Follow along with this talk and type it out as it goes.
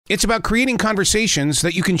It's about creating conversations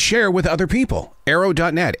that you can share with other people.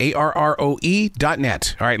 Arrow.net,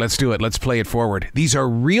 ARROE.net. All right, let's do it. Let's play it forward. These are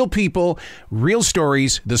real people, real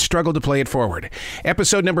stories, the struggle to play it forward.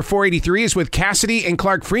 Episode number 483 is with Cassidy and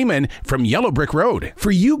Clark Freeman from Yellowbrickroad.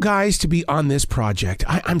 For you guys to be on this project,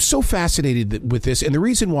 I'm so fascinated with this, and the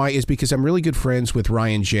reason why is because I'm really good friends with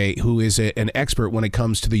Ryan J., who is an expert when it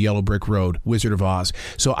comes to the Yellowbrickroad, Wizard of Oz.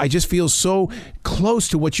 So I just feel so close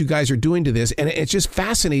to what you guys are doing to this, and it's just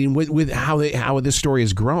fascinating with how this story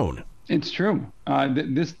has grown. It's true.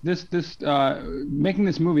 Making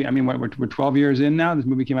this movie, I mean, we're 12 years in now. This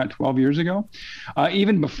movie came out 12 years ago.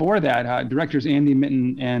 Even before that, directors Andy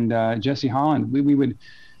Mitten and Jesse Holland,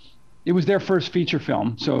 it was their first feature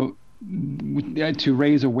film. So to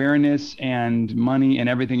raise awareness and money and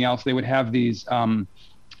everything else, they would have these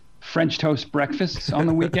French toast breakfasts on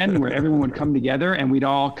the weekend where everyone would come together and we'd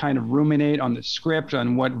all kind of ruminate on the script,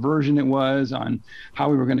 on what version it was, on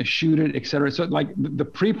how we were going to shoot it, et cetera. So like the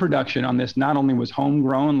pre-production on this not only was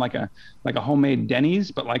homegrown, like a homemade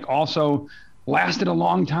Denny's, but like also lasted a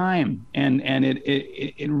long time. And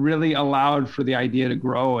it really allowed for the idea to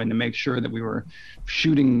grow and to make sure that we were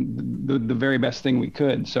shooting the very best thing we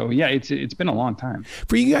could. So yeah, it's been a long time.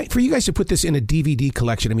 For you guys to put this in a DVD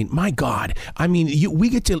collection, I mean, my God, I mean, we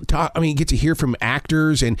get to talk, I mean, get to hear from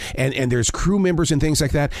actors and there's crew members and things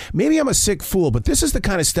like that. Maybe I'm a sick fool, but this is the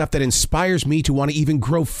kind of stuff that inspires me to want to even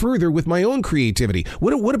grow further with my own creativity.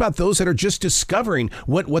 What about those that are just discovering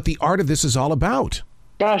what the art of this is all about?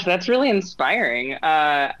 Gosh, that's really inspiring.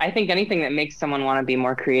 I think anything that makes someone want to be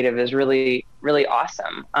more creative is really, really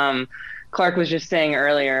awesome. Clark was just saying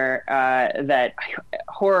earlier that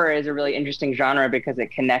horror is a really interesting genre because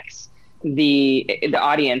it connects the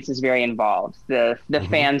audience is very involved. The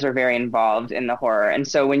fans are very involved in the horror. And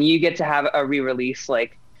so when you get to have a re-release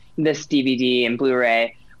like this DVD and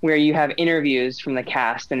Blu-ray, where you have interviews from the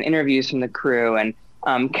cast and interviews from the crew and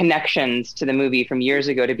connections to the movie from years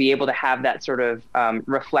ago, to be able to have that sort of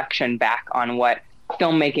reflection back on what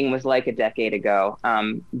filmmaking was like a decade ago,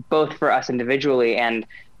 both for us individually and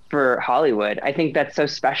for Hollywood. I think that's so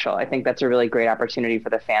special. I think that's a really great opportunity for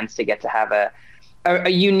the fans to get to have a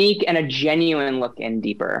unique and a genuine look in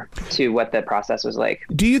deeper to what the process was like.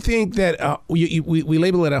 Do you think that we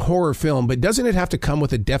label it a horror film, but doesn't it have to come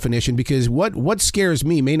with a definition? Because what scares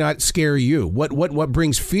me may not scare you. What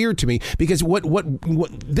brings fear to me? Because what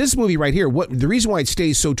this movie right here, the reason why it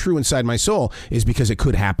stays so true inside my soul is because it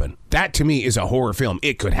could happen. That to me is a horror film.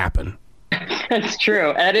 It could happen. That's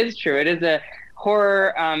true. That is true. It is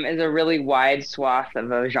horror is a really wide swath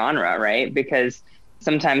of a genre, right? Because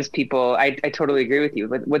sometimes people, I totally agree with you.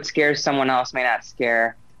 What scares someone else may not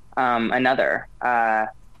scare another. I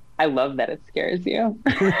love that it scares you.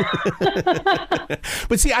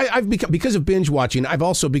 But see, I've become, because of binge watching, I've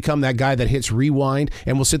also become that guy that hits rewind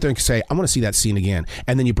and will sit there and say, I want to see that scene again.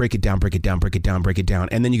 And then you break it down.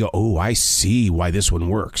 And then you go, oh, I see why this one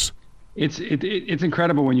works. It's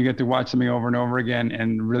incredible when you get to watch something over and over again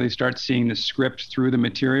and really start seeing the script through the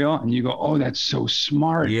material, and you go, oh, that's so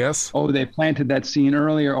smart. Yes. Oh, they planted that scene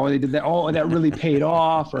earlier. Oh, they did that. Oh, that really paid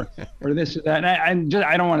off, or this or that. And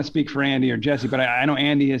I don't want to speak for Andy or Jesse, but I know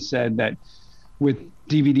Andy has said that with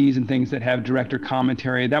DVDs and things that have director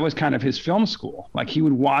commentary, that was kind of his film school. Like he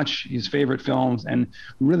would watch his favorite films and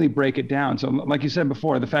really break it down. So like you said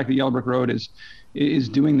before, the fact that Yellowbrickroad is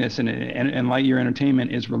doing this and Lightyear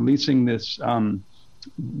Entertainment is releasing this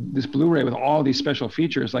this Blu-ray with all these special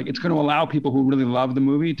features, like it's going to allow people who really love the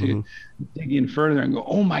movie to dig in further and go,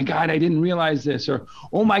 oh my God, I didn't realize this, or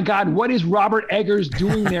oh my God, what is Robert Eggers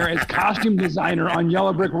doing there as costume designer on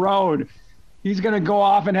Yellowbrickroad? He's going to go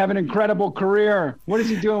off and have an incredible career. What is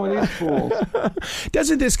he doing with these fools?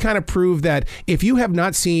 Doesn't this kind of prove that if you have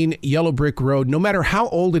not seen Yellowbrickroad, no matter how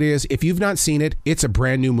old it is, if you've not seen it, it's a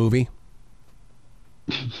brand new movie?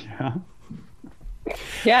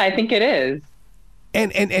 Yeah, I think it is.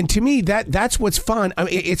 And to me, that's what's fun. I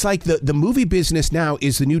mean, it's like the movie business now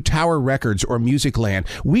is the new Tower Records or Music Land.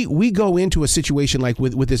 We go into a situation like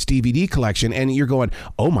with this DVD collection, and you're going,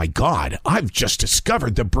 oh my God, I've just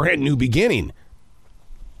discovered the brand new beginning.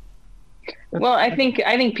 Well, I think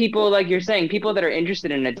people, like you're saying, people that are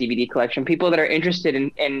interested in a DVD collection, people that are interested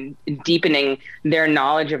in deepening their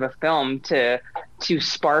knowledge of a film to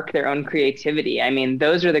spark their own creativity. I mean,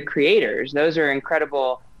 those are the creators. Those are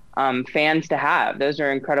incredible fans to have. Those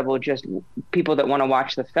are incredible, just people that want to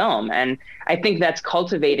watch the film. And I think that's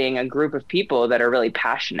cultivating a group of people that are really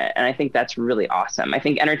passionate. And I think that's really awesome. I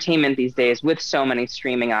think entertainment these days, with so many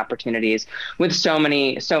streaming opportunities, with so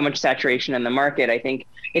much saturation in the market, I think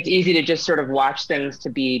it's easy to just sort of watch things to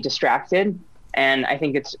be distracted. And I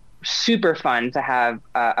think it's super fun to have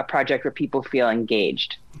a project where people feel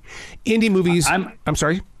engaged. Indie movies. I'm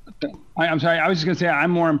sorry. I'm sorry. I was just going to say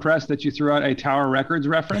I'm more impressed that you threw out a Tower Records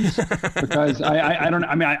reference because I don't.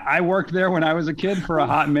 I mean, I worked there when I was a kid for a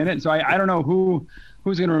hot minute, so I don't know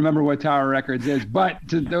who's going to remember what Tower Records is. But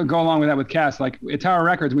to go along with that with Cass, like at Tower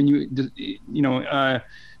Records, when you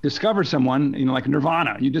discover someone, like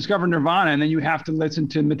Nirvana. You discover Nirvana, and then you have to listen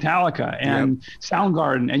to Metallica and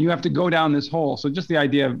Soundgarden, and you have to go down this hole. So just the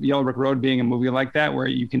idea of Yellowbrickroad being a movie like that, where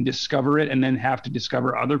you can discover it and then have to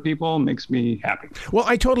discover other people, makes me happy. Well,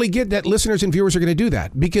 I totally get that listeners and viewers are going to do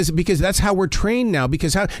that because that's how we're trained now.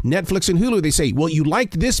 Because how Netflix and Hulu, they say, well, you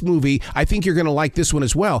liked this movie, I think you're going to like this one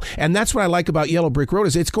as well. And that's what I like about Yellowbrickroad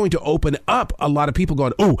is it's going to open up a lot of people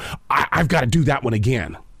going, oh, I've got to do that one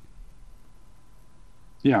again.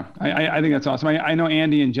 Yeah, I think that's awesome. I know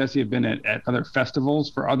Andy and Jesse have been at other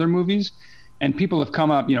festivals for other movies, and people have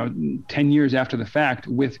come up, 10 years after the fact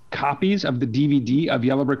with copies of the DVD of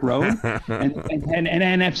Yellowbrickroad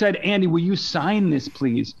and have said, Andy, will you sign this,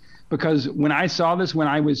 please? Because when I saw this when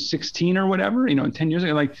I was 16 or whatever, 10 years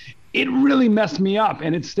ago, like, it really messed me up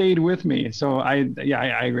and it stayed with me. So I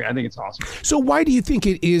agree. I think it's awesome. So why do you think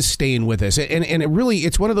it is staying with us? And it really,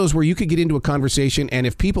 it's one of those where you could get into a conversation and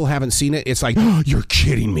if people haven't seen it, it's like, oh, you're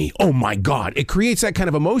kidding me. Oh my God. It creates that kind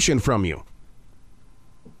of emotion from you.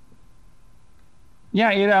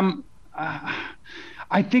 Yeah.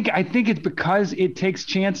 I think it's because it takes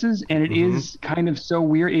chances and it is kind of so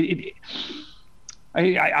weird.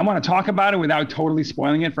 I want to talk about it without totally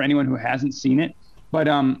spoiling it for anyone who hasn't seen it. But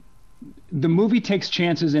the movie takes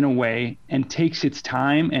chances in a way and takes its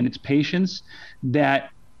time and its patience that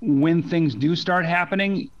when things do start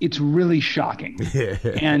happening, it's really shocking.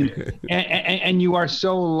 and you are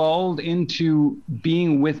so lulled into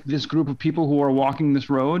being with this group of people who are walking this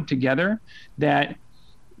road together that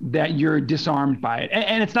you're disarmed by it.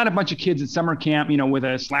 And it's not a bunch of kids at summer camp, with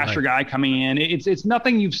a slasher guy coming in. It's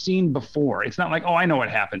nothing you've seen before. It's not like, oh, I know what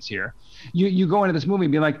happens here. You go into this movie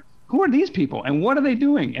and be like, who are these people and what are they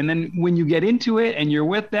doing? And then when you get into it and you're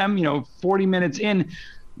with them, 40 minutes in,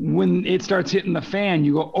 when it starts hitting the fan,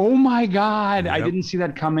 you go, oh my God, I didn't see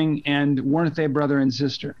that coming. And weren't they brother and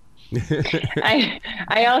sister? I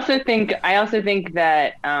also think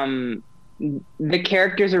that the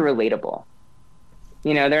characters are relatable.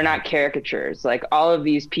 They're not caricatures. Like all of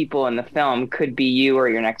these people in the film could be you or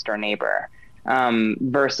your next door neighbor,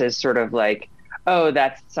 versus sort of like, oh,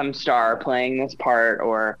 that's some star playing this part,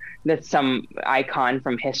 or that's some icon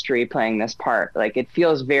from history playing this part. Like it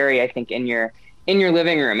feels very, I think, in your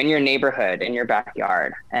living room, in your neighborhood, in your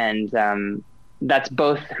backyard. And that's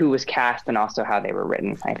both who was cast and also how they were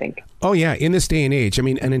written, I think. Oh, yeah. In this day and age, I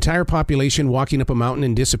mean, an entire population walking up a mountain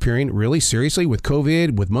and disappearing, really, seriously, with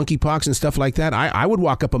COVID, with monkeypox and stuff like that, I would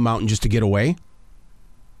walk up a mountain just to get away.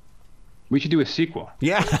 We should do a sequel.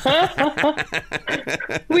 Yeah.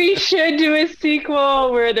 We should do a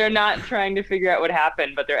sequel where they're not trying to figure out what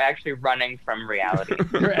happened, but they're actually running from reality.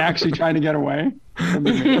 They're actually trying to get away.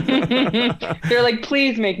 They're like,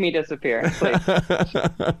 please make me disappear. Please.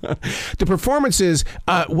 The performances,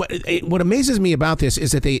 what amazes me about this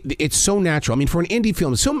is that it's so natural. I mean, for an indie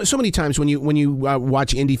film, so many times when you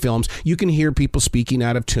watch indie films, you can hear people speaking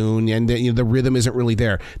out of tune and the rhythm isn't really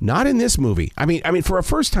there. Not in this movie. I mean, for a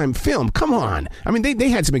first time film, come on. I mean, they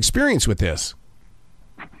had some experience with this.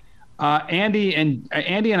 Andy and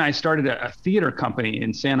I started a theater company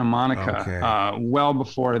in Santa Monica well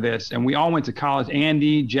before this, and we all went to college.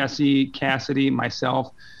 Andy, Jesse, Cassidy,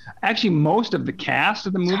 myself. Actually, most of the cast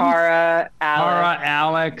of the movie. Tara,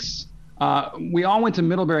 Alex. We all went to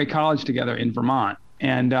Middlebury College together in Vermont,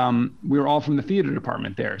 and we were all from the theater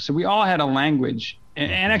department there. So we all had a language.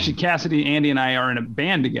 And actually, Cassidy, Andy, and I are in a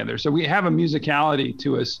band together. So we have a musicality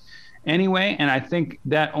to us anyway, and I think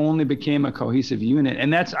that only became a cohesive unit.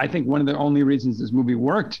 And that's, I think, one of the only reasons this movie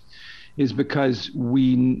worked is because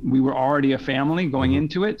we were already a family going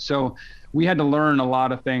into it. So we had to learn a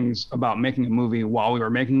lot of things about making a movie while we were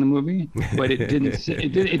making the movie, but it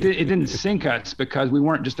didn't sink us because we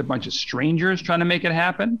weren't just a bunch of strangers trying to make it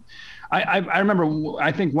happen. I remember,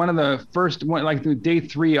 I think one of the first one, like the day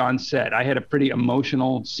 3 on set, I had a pretty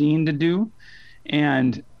emotional scene to do,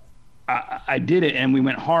 and I did it, and we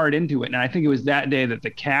went hard into it. And I think it was that day that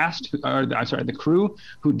the crew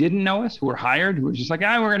who didn't know us, who were hired, who were just like,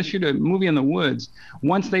 we're going to shoot a movie in the woods.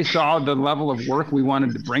 Once they saw the level of work we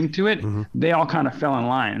wanted to bring to it, they all kind of fell in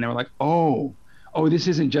line, and they were like, oh, oh, this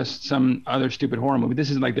isn't just some other stupid horror movie.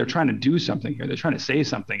 This is like they're trying to do something here. They're trying to say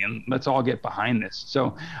something, and let's all get behind this.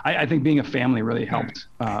 So I think being a family really helped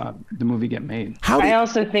the movie get made. I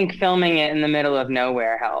also think filming it in the middle of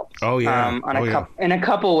nowhere helped. Oh yeah, in a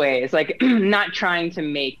couple ways, like not trying to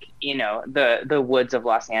make the woods of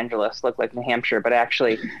Los Angeles look like New Hampshire, but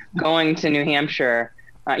actually going to New Hampshire,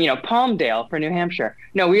 Palmdale for New Hampshire.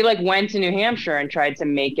 No, we like went to New Hampshire and tried to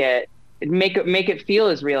make it feel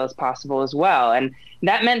as real as possible as well. And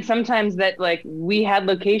that meant sometimes that like we had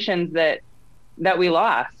locations that we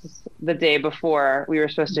lost the day before we were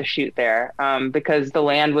supposed to shoot there, because the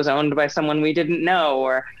land was owned by someone we didn't know,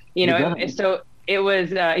 or so it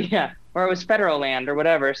was or it was federal land or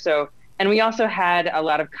whatever. So, and we also had a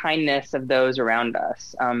lot of kindness of those around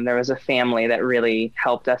us. There was a family that really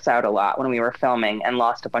helped us out a lot when we were filming and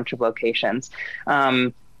lost a bunch of locations.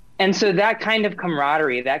 And so that kind of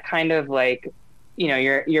camaraderie, that kind of like,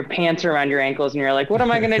 your pants are around your ankles and you're like, what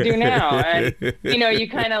am I going to do now? And, you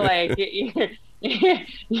kind of like,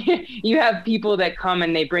 you have people that come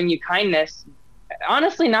and they bring you kindness,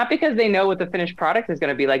 honestly, not because they know what the finished product is going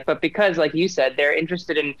to be like, but because, like you said, they're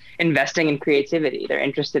interested in investing in creativity. They're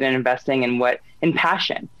interested in investing in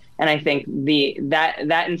passion. And I think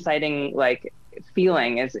that inciting like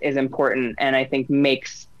feeling is important, and I think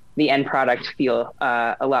makes the end product feel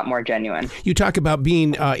a lot more genuine. You talk about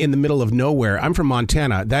being in the middle of nowhere. I'm from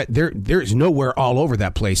Montana. That there's nowhere all over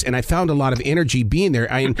that place, and I found a lot of energy being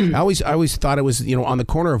there. I always thought it was on the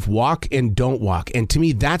corner of walk and don't walk, and to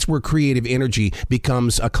me that's where creative energy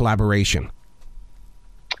becomes a collaboration.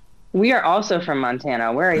 We are also from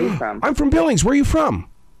Montana. Where are you from? I'm from Billings. Where are you from?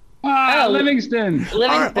 Livingston.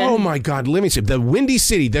 Oh my God, Livingston, the Windy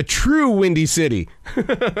City, the true Windy City.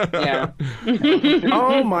 Yeah.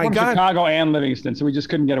 Oh my God. Chicago and Livingston, so we just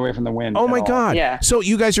couldn't get away from the wind. Oh my God. Yeah. So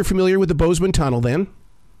you guys are familiar with the Bozeman Tunnel then?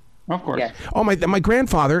 Of course. Yes. Oh my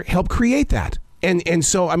grandfather helped create that. And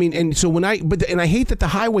so I hate that the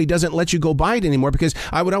highway doesn't let you go by it anymore, because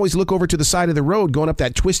I would always look over to the side of the road going up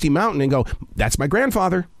that twisty mountain and go, that's my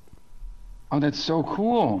grandfather. Oh, that's so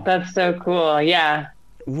cool. That's so cool. Yeah.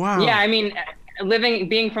 Wow. Yeah, I mean,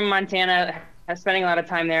 being from Montana, spending a lot of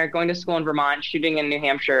time there, going to school in Vermont, shooting in New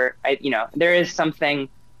Hampshire, there is something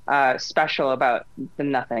special about the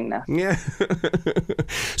nothingness. Yeah.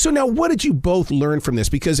 So now, what did you both learn from this?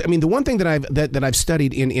 Because I mean, the one thing that I've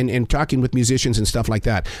studied in talking with musicians and stuff like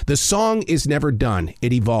that, the song is never done;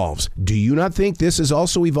 it evolves. Do you not think this is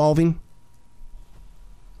also evolving?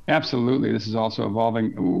 Absolutely. This is also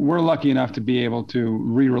evolving. We're lucky enough to be able to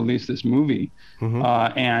re-release this movie.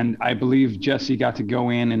 Mm-hmm. And I believe Jesse got to go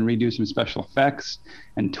in and redo some special effects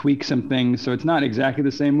and tweak some things. So it's not exactly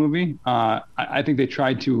the same movie. I think they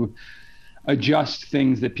tried to adjust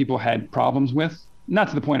things that people had problems with, not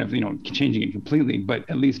to the point of, changing it completely, but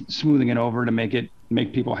at least smoothing it over to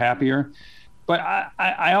make people happier. But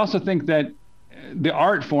I also think that the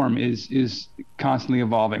art form is constantly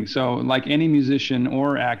evolving. So like any musician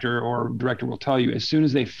or actor or director will tell you, as soon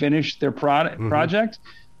as they finish their project,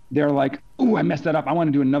 they're like, "Ooh, I messed that up. I want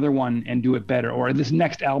to do another one and do it better." Or this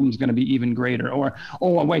next album is going to be even greater. Or,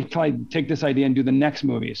 "Oh, wait till I take this idea and do the next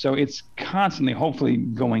movie." So it's constantly, hopefully,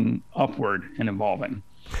 going upward and evolving.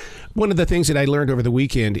 One of the things that I learned over the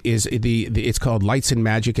weekend is it's called Lights and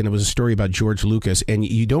Magic, and it was a story about George Lucas, and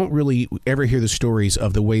you don't really ever hear the stories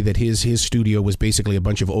of the way that his studio was basically a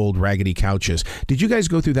bunch of old raggedy couches. Did you guys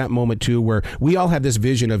go through that moment too, where we all have this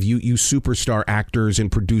vision of you superstar actors and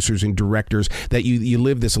producers and directors, that you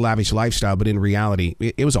live this lavish lifestyle, but in reality,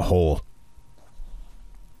 it was a hole.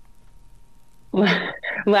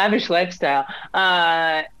 Lavish lifestyle.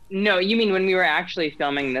 No, you mean when we were actually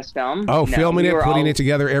filming this film? Oh, No, filming it, putting it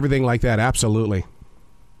together, everything like that. Absolutely.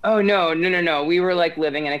 Oh, no. We were like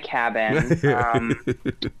living in a cabin.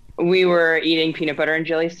 We were eating peanut butter and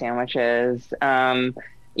jelly sandwiches.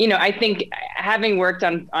 I think having worked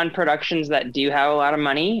on productions that do have a lot of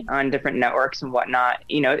money on different networks and whatnot,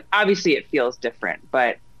 obviously it feels different.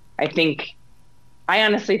 But I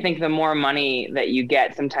honestly think the more money that you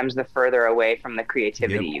get, sometimes the further away from the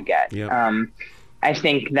creativity you get. Yep. I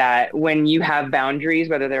think that when you have boundaries,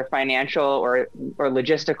 whether they're financial or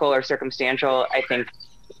logistical or circumstantial, I think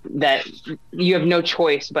that you have no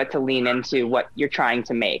choice but to lean into what you're trying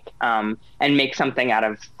to make, and make something out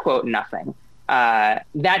of, quote, nothing.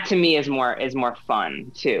 That to me is more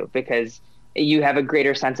fun too, because you have a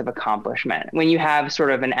greater sense of accomplishment. When you have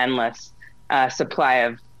sort of an endless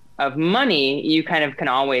supply of money, you kind of can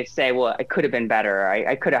always say, well, it could have been better.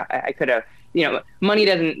 I could have, money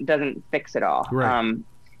doesn't fix it all. Right.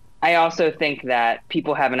 I also think that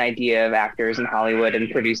people have an idea of actors in Hollywood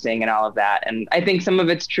and producing and all of that. And I think some of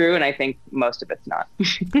it's true, and I think most of it's not.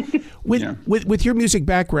 With your music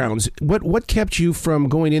backgrounds, what kept you from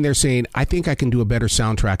going in there saying, I think I can do a better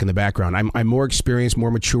soundtrack in the background? I'm more experienced,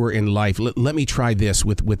 more mature in life. Let me try this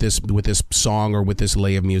with this song or with this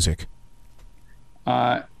lay of music.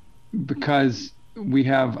 Because we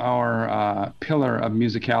have our pillar of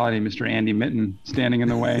musicality, Mr. Andy Mitten, standing in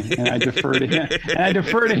the way, and I defer to him. And I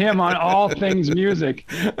defer to him on all things music.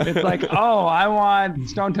 It's like, oh, I want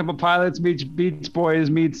Stone Temple Pilots meets Beach Boys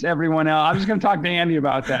meets everyone else. I'm just going to talk to Andy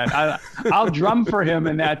about that. I'll drum for him,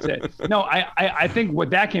 and that's it. No, I think what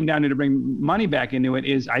that came down to bring money back into it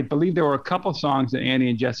is I believe there were a couple songs that Andy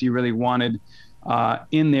and Jesse really wanted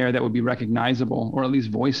in there that would be recognizable, or at least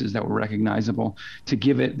voices that were recognizable, to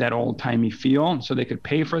give it that old-timey feel, so they could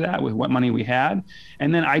pay for that with what money we had.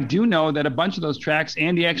 And then I do know that a bunch of those tracks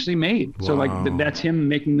Andy actually made. Wow. So like that's him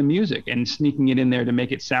making the music and sneaking it in there to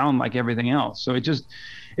make it sound like everything else. So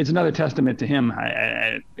it's another testament to him,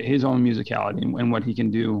 his own musicality and what he can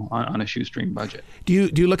do on a shoestring budget. Do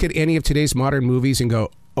you look at any of today's modern movies and go,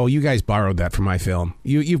 oh, you guys borrowed that from my film?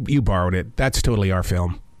 You borrowed it. That's totally our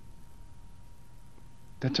film.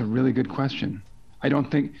 That's a really good question. I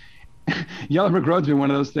don't think Yellowbrickroad's been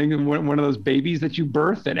one of those things, one of those babies that you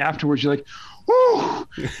birth that afterwards you're like, whoo,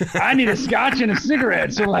 I need a scotch and a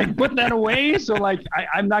cigarette. So like put that away. So like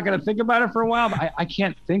I'm not going to think about it for a while, but I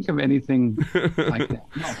can't think of anything like that.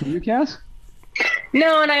 No, can you, Cass?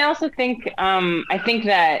 No, and I also think I think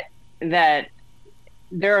that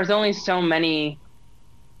there's only so many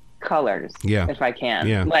colors, if I can.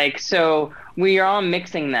 Yeah. Like, so we are all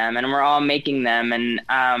mixing them and we're all making them. And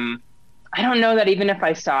I don't know that even if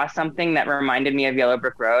I saw something that reminded me of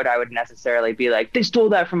Yellowbrickroad, I would necessarily be like, they stole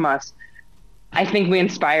that from us. I think we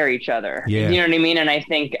inspire each other. Yeah. You know what I mean? And I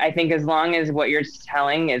think as long as what you're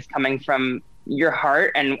telling is coming from your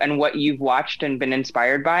heart and what you've watched and been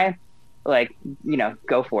inspired by, like, you know,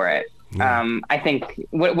 go for it. Yeah. I think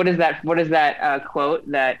what is that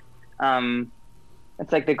quote that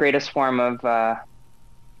it's like the greatest form of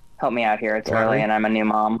help me out here. It's early and I'm a new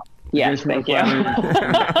mom. Yes, thank you.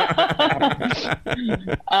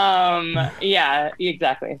 Yeah,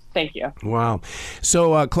 exactly. Thank you. Wow.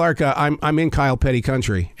 So Clark, I'm in Kyle Petty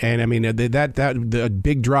country, and I mean the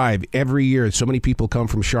big drive every year. So many people come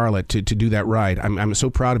from Charlotte to do that ride. I'm so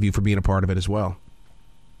proud of you for being a part of it as well.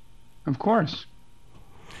 Of course.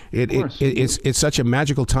 It's such a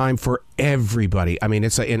magical time for everybody. I mean,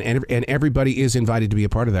 it's and everybody is invited to be a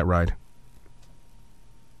part of that ride.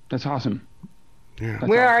 That's awesome. Yeah.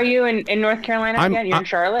 Where are you in North Carolina again? You're in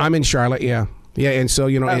Charlotte? I'm in Charlotte, yeah. Yeah, and so,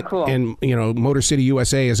 you know, cool. and you know, Motor City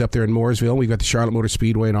USA is up there in Mooresville. We've got the Charlotte Motor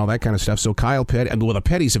Speedway and all that kind of stuff. So Kyle Petty, the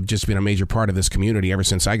Pettys have just been a major part of this community ever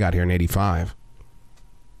since I got here in '85.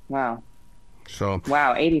 Wow. So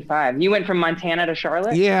wow, 85. You went from Montana to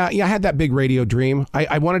Charlotte? Yeah, I had that big radio dream.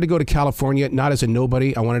 I wanted to go to California, not as a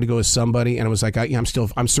nobody. I wanted to go as somebody, and I was like, I'm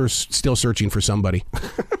still searching for somebody.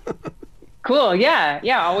 Cool. Yeah.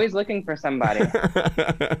 Always looking for somebody.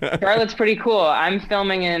 Charlotte's pretty cool. I'm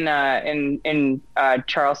filming in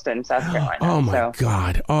Charleston, South Carolina. Oh my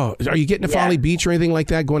God. Oh, are you getting to Folly Beach or anything like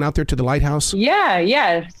that? Going out there to the lighthouse?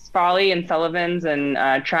 Yeah. Folly and Sullivan's,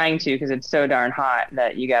 and trying to, because it's so darn hot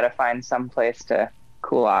that you got to find some place to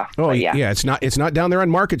cool off. Oh yeah. It's not down there on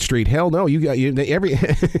Market Street. Hell no.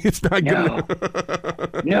 It's not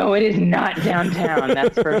good. No, it is not downtown.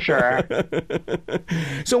 That's for sure.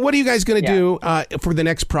 So what are you guys going to do for the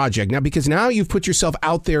next project now? Because now you've put yourself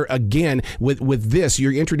out there again with this.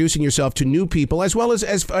 You're introducing yourself to new people as well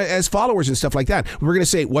as followers and stuff like that. We're going to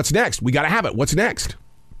say, what's next? We got to have it. What's next?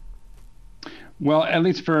 Well, at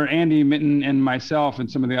least for Andy Mitten and myself and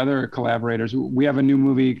some of the other collaborators, we have a new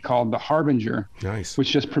movie called The Harbinger, which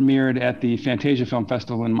just premiered at the Fantasia Film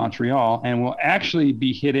Festival in Montreal, and will actually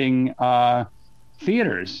be hitting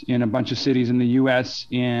theaters in a bunch of cities in the U.S.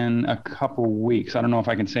 in a couple weeks. I don't know if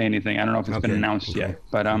I can say anything. I don't know if it's been announced yet,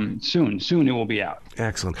 but soon it will be out.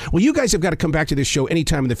 Excellent. Well, you guys have got to come back to this show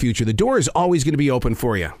anytime in the future. The door is always going to be open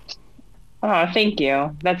for you. Oh, thank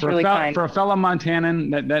you. That's really kind. For a fellow Montanan,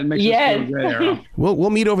 that makes us feel great, Arrow. We'll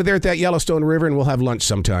meet over there at that Yellowstone River, and we'll have lunch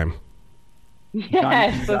sometime.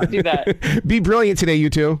 Yes, let's do that. Be brilliant today, you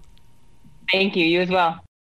two. Thank you. You as well.